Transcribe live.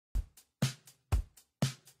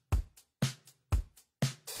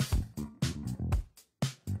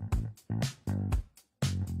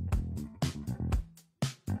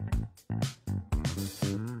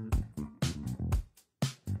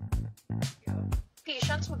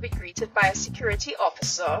patients will be greeted by a security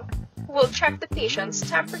officer who will check the patient's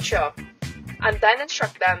temperature and then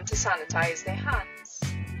instruct them to sanitize their hands.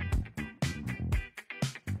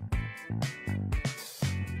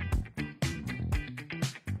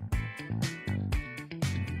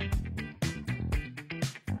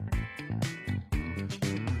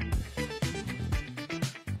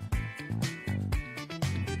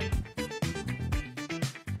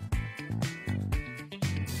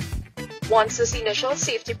 Once this initial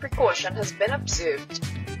safety precaution has been observed,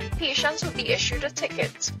 patients will be issued a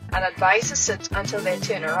ticket and advised to sit until their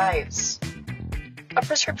turn arrives. A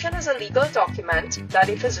prescription is a legal document that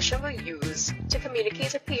a physician will use to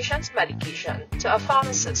communicate a patient's medication to a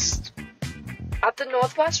pharmacist. At the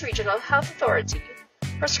Northwest Regional Health Authority,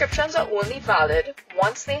 prescriptions are only valid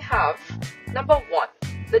once they have number 1,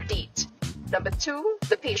 the date, number 2,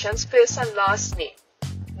 the patient's first and last name,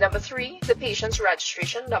 number 3, the patient's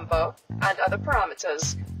registration number and other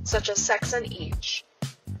parameters such as sex and age.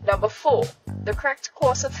 Number 4, the correct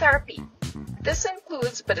course of therapy. This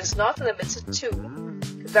includes but is not limited to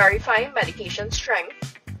verifying medication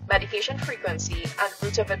strength, medication frequency, and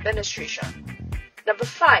route of administration. Number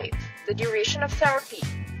 5, the duration of therapy.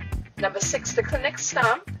 Number 6, the clinic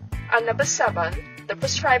stamp. And number 7, the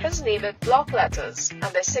prescriber's name in block letters and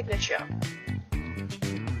their signature.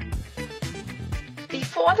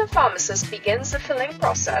 Before the pharmacist begins the filling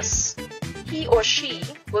process, he or she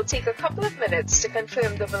will take a couple of minutes to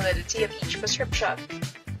confirm the validity of each prescription.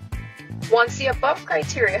 Once the above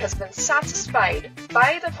criteria has been satisfied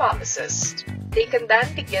by the pharmacist, they can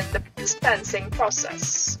then begin the dispensing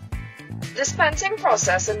process. Dispensing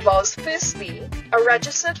process involves firstly a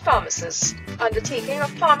registered pharmacist undertaking a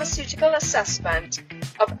pharmaceutical assessment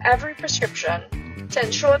of every prescription to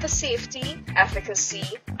ensure the safety, efficacy,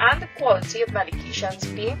 and the quality of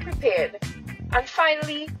medications being prepared, and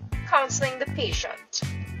finally, counseling the patient.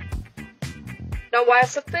 Now,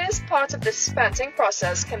 whilst the first part of the dispensing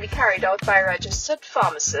process can be carried out by a registered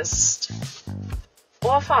pharmacist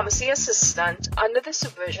or a pharmacy assistant under the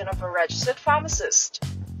supervision of a registered pharmacist,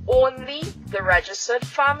 only the registered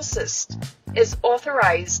pharmacist is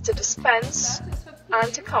authorized to dispense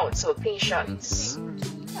and to counsel patients.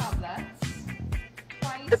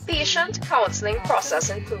 The patient counseling process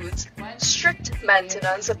includes strict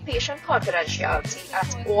maintenance of patient confidentiality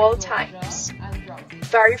at all times,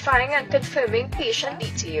 verifying and confirming patient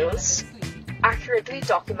details, accurately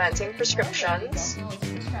documenting prescriptions,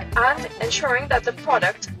 and ensuring that the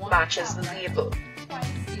product matches the label.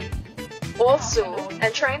 Also,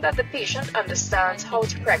 ensuring that the patient understands how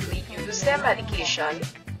to correctly use their medication.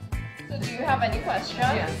 So do you have any questions?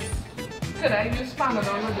 Yes. Could I use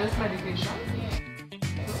Panadol with this medication?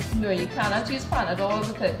 No, you cannot use Panadol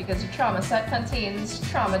with it because the trauma set contains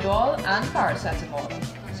tramadol and paracetamol.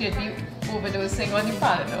 So you'd be overdosing on the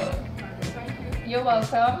Panadol. You're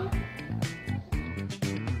welcome.